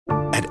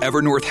At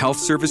Evernorth Health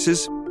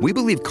Services, we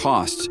believe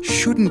costs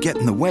shouldn't get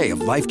in the way of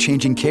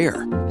life-changing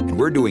care, and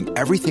we're doing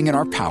everything in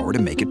our power to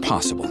make it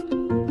possible.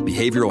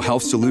 Behavioral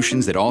health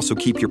solutions that also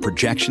keep your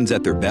projections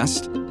at their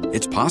best?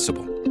 It's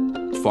possible.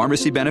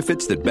 Pharmacy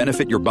benefits that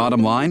benefit your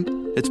bottom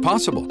line? It's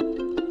possible.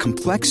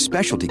 Complex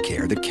specialty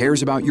care that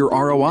cares about your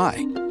ROI?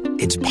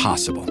 It's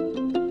possible.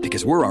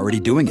 Because we're already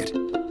doing it.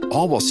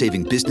 All while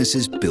saving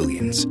businesses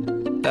billions.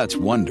 That's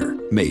Wonder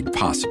made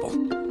possible.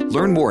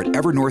 Learn more at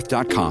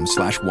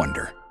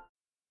evernorth.com/wonder.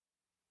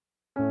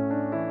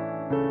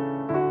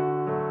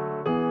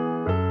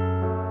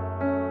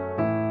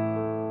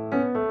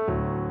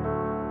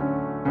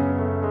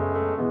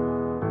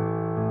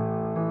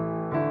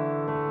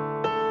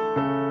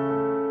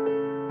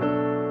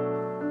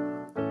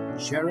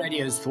 Share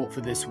Radio's thought for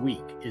this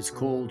week is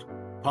called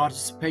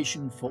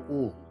Participation for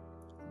All,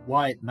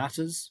 Why It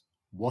Matters,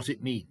 What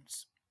It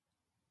Means.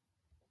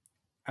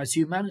 As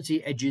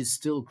humanity edges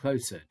still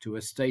closer to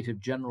a state of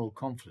general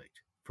conflict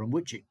from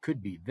which it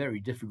could be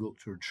very difficult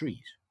to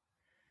retreat,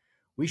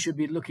 we should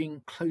be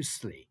looking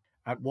closely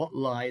at what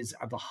lies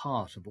at the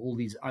heart of all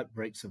these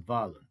outbreaks of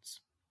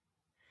violence.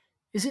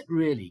 Is it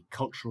really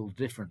cultural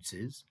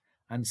differences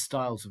and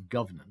styles of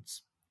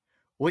governance,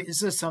 or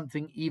is there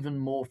something even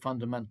more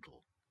fundamental?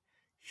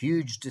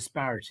 Huge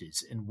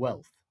disparities in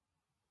wealth.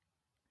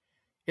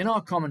 In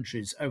our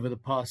commentaries over the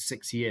past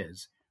 6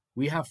 years,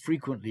 we have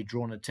frequently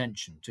drawn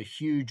attention to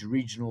huge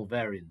regional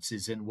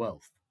variances in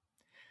wealth,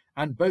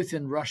 and both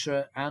in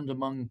Russia and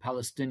among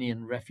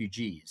Palestinian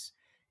refugees,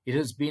 it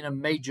has been a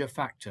major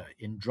factor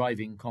in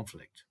driving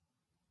conflict.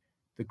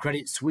 The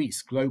Credit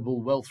Suisse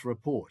Global Wealth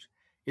Report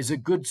is a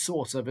good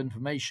source of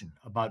information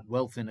about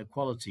wealth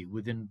inequality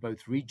within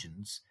both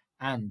regions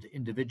and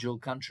individual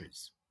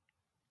countries.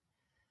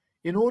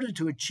 In order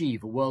to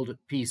achieve a world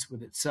at peace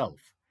with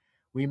itself,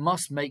 we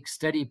must make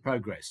steady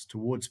progress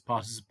towards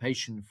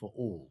participation for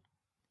all.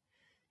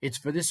 It's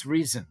for this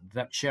reason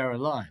that Share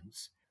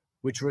Alliance,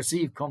 which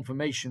received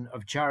confirmation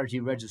of charity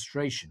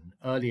registration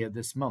earlier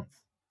this month,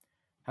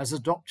 has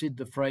adopted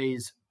the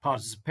phrase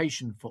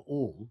participation for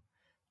all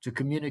to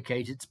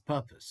communicate its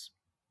purpose.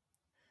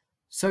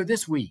 So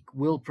this week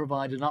we'll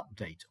provide an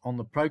update on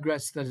the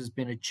progress that has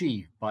been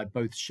achieved by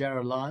both Share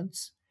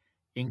Alliance,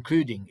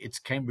 including its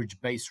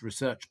Cambridge-based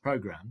research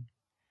program,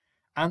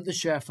 and the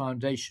Share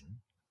Foundation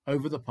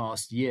over the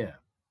past year.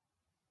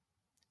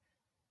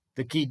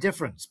 The key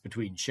difference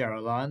between Share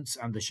Alliance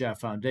and the Share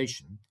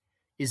Foundation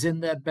is in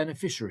their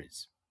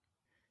beneficiaries.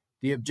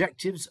 The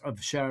objectives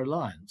of Share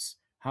Alliance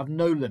have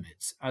no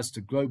limits as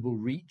to global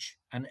reach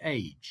and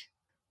age,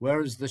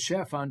 whereas the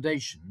Share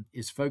Foundation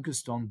is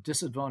focused on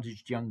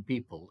disadvantaged young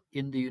people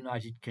in the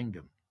United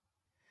Kingdom.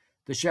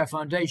 The Share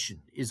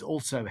Foundation is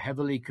also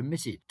heavily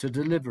committed to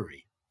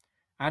delivery,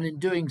 and in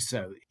doing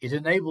so, it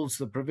enables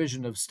the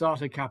provision of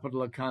starter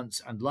capital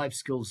accounts and life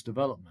skills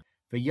development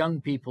for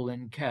young people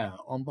in care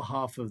on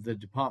behalf of the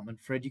Department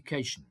for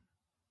Education.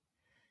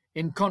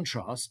 In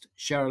contrast,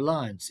 Share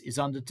Alliance is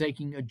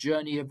undertaking a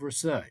journey of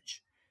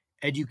research,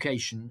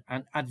 education,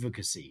 and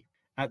advocacy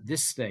at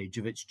this stage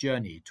of its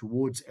journey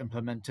towards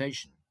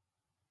implementation.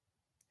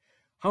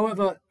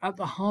 However, at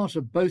the heart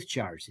of both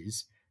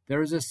charities,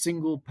 there is a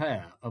single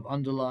pair of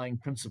underlying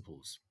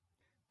principles,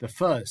 the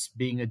first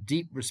being a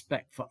deep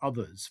respect for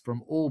others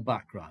from all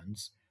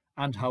backgrounds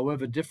and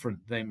however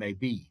different they may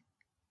be,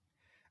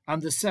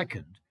 and the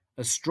second,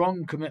 a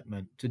strong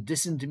commitment to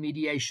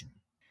disintermediation,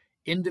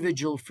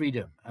 individual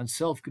freedom and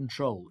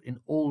self-control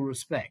in all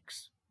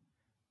respects,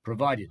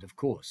 provided, of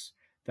course,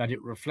 that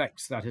it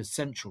reflects that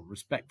essential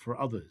respect for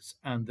others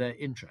and their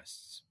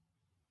interests.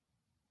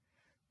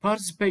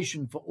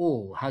 Participation for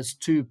all has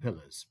two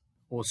pillars,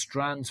 or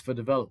strands for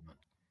development: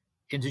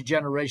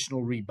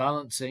 intergenerational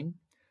rebalancing,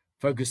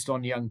 focused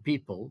on young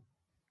people,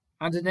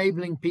 and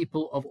enabling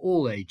people of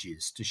all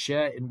ages to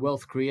share in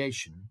wealth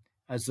creation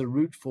as the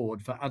route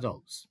forward for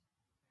adults.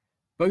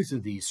 Both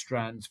of these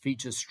strands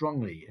feature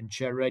strongly in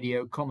Share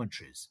Radio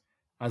commentaries,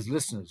 as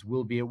listeners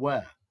will be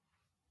aware.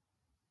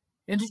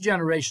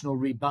 Intergenerational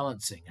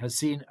rebalancing has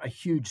seen a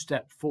huge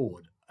step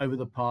forward over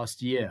the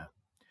past year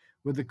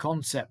with the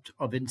concept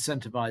of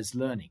incentivized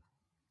learning.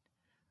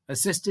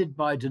 Assisted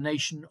by a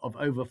donation of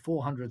over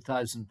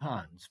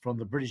 £400,000 from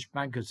the British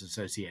Bankers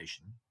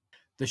Association,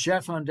 the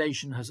Share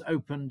Foundation has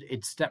opened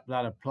its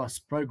Stepladder Plus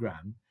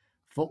programme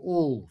for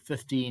all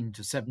 15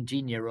 to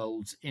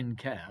 17-year-olds in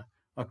care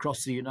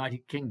across the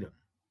United Kingdom.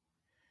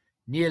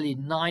 Nearly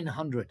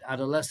 900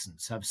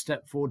 adolescents have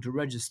stepped forward to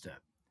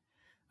register,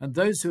 and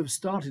those who have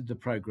started the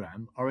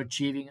programme are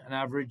achieving an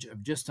average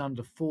of just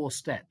under 4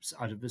 steps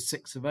out of the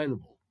 6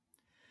 available,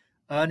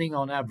 earning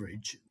on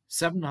average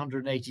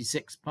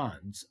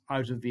 £786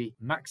 out of the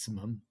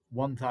maximum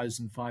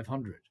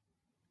 £1,500.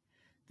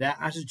 Their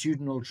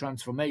attitudinal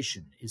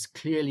transformation is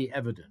clearly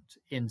evident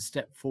in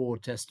Step 4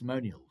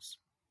 testimonials.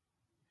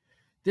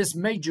 This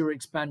major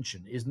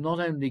expansion is not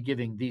only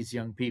giving these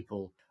young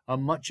people a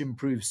much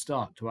improved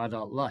start to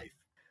adult life,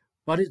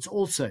 but it's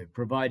also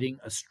providing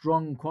a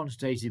strong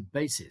quantitative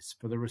basis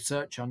for the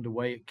research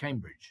underway at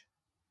Cambridge.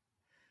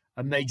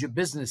 A major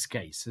business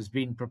case has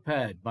been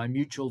prepared by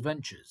Mutual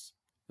Ventures,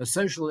 a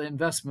social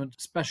investment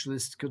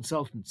specialist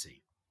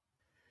consultancy.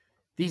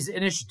 These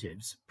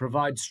initiatives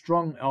provide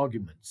strong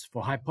arguments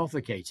for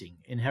hypothecating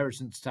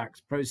inheritance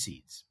tax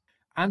proceeds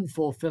and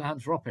for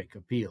philanthropic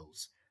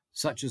appeals,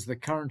 such as the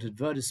current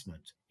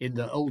advertisement in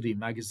the Oldie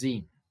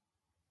magazine.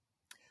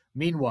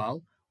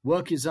 Meanwhile,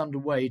 work is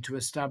underway to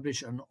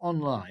establish an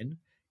online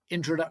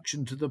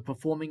Introduction to the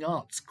Performing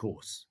Arts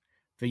course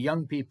for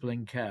young people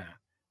in care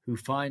who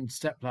find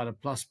Stepladder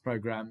Plus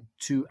program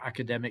too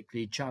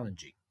academically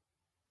challenging.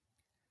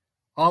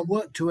 Our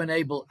work to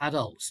enable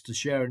adults to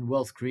share in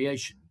wealth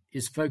creation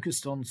is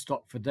focused on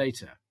Stock for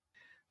Data,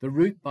 the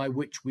route by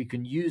which we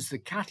can use the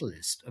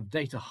catalyst of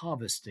data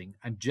harvesting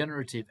and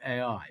generative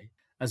AI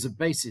as a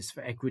basis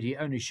for equity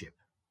ownership.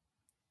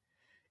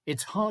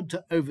 It's hard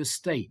to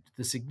overstate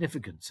the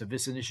significance of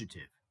this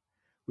initiative,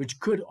 which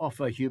could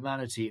offer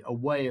humanity a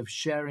way of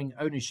sharing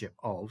ownership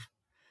of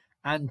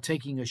and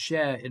taking a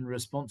share in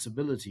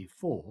responsibility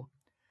for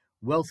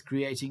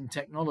wealth-creating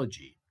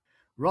technology,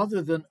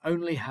 rather than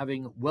only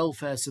having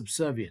welfare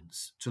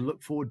subservience to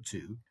look forward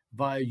to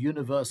via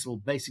universal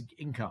basic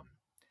income,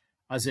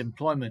 as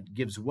employment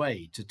gives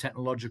way to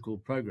technological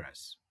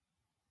progress.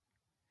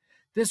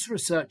 This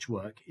research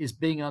work is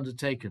being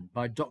undertaken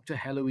by Dr.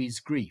 Heloise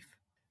Grief,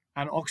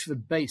 an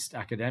Oxford-based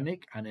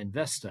academic and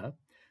investor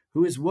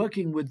who is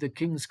working with the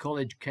King's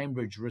College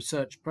Cambridge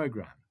Research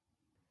Programme.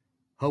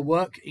 Her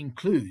work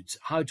includes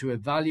how to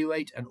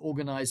evaluate and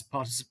organise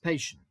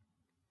participation,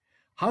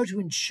 how to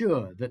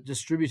ensure that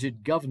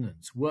distributed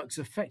governance works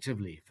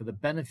effectively for the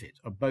benefit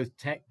of both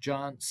tech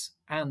giants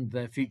and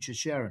their future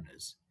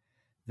shareowners,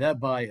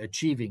 thereby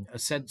achieving a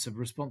sense of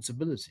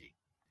responsibility,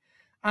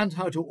 and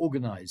how to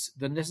organise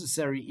the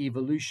necessary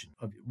evolution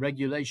of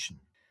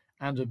regulation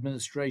and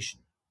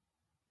administration.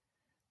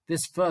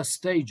 This first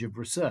stage of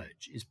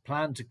research is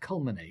planned to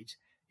culminate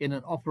in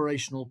an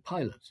operational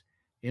pilot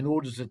in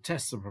order to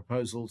test the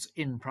proposals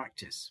in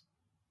practice.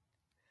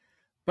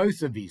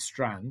 Both of these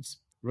strands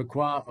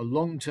require a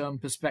long-term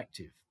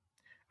perspective,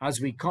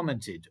 as we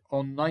commented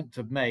on 9th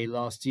of May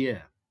last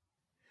year.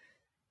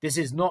 This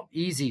is not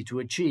easy to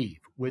achieve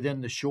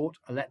within the short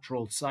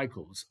electoral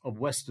cycles of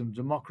Western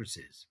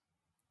democracies.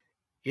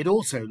 It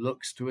also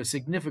looks to a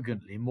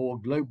significantly more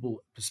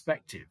global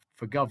perspective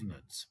for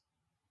governance.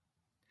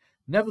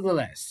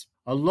 Nevertheless,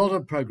 a lot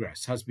of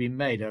progress has been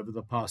made over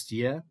the past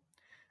year,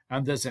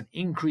 and there's an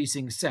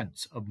increasing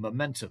sense of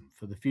momentum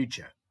for the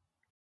future.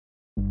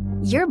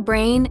 Your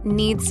brain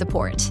needs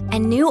support,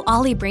 and new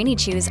Ollie Brainy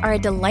Chews are a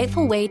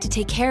delightful way to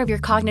take care of your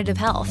cognitive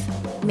health.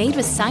 Made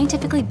with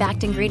scientifically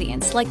backed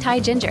ingredients like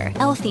Thai ginger,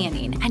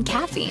 L-theanine, and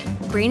caffeine,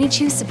 Brainy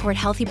Chews support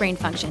healthy brain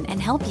function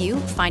and help you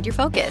find your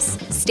focus,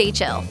 stay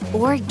chill,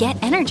 or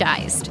get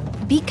energized.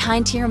 Be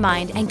kind to your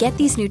mind and get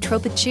these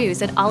nootropic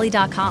chews at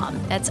ollie.com.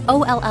 That's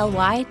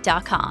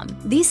OLLY.com.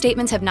 These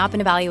statements have not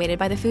been evaluated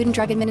by the Food and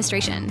Drug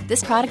Administration.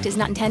 This product is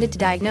not intended to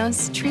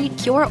diagnose, treat,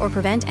 cure, or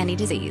prevent any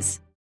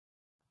disease.